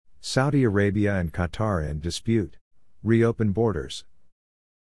Saudi Arabia and Qatar in dispute. Reopen borders.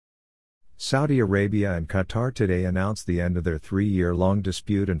 Saudi Arabia and Qatar today announced the end of their 3-year-long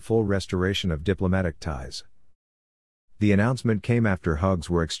dispute and full restoration of diplomatic ties. The announcement came after hugs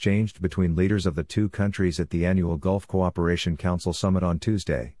were exchanged between leaders of the two countries at the annual Gulf Cooperation Council summit on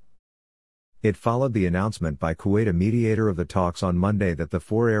Tuesday. It followed the announcement by Kuwait, a mediator of the talks, on Monday that the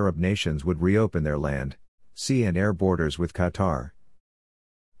 4 Arab nations would reopen their land, sea and air borders with Qatar.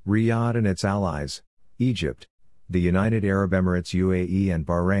 Riyadh and its allies, Egypt, the United Arab Emirates UAE and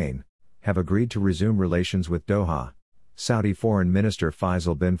Bahrain, have agreed to resume relations with Doha, Saudi Foreign Minister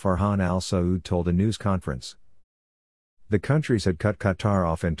Faisal bin Farhan Al Saud told a news conference. The countries had cut Qatar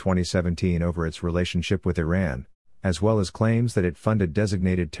off in 2017 over its relationship with Iran, as well as claims that it funded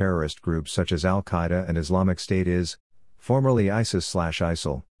designated terrorist groups such as Al-Qaeda and Islamic State is, formerly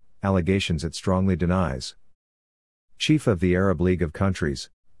ISIS/ISIL, allegations it strongly denies. Chief of the Arab League of Countries,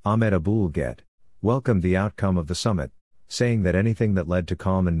 Ahmed Aboul-Gheit, welcomed the outcome of the summit, saying that anything that led to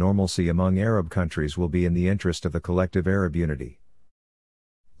calm and normalcy among Arab countries will be in the interest of the collective Arab unity.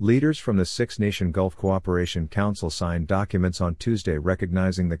 Leaders from the 6-nation Gulf Cooperation Council signed documents on Tuesday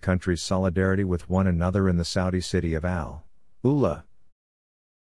recognizing the country's solidarity with one another in the Saudi city of Al Ula.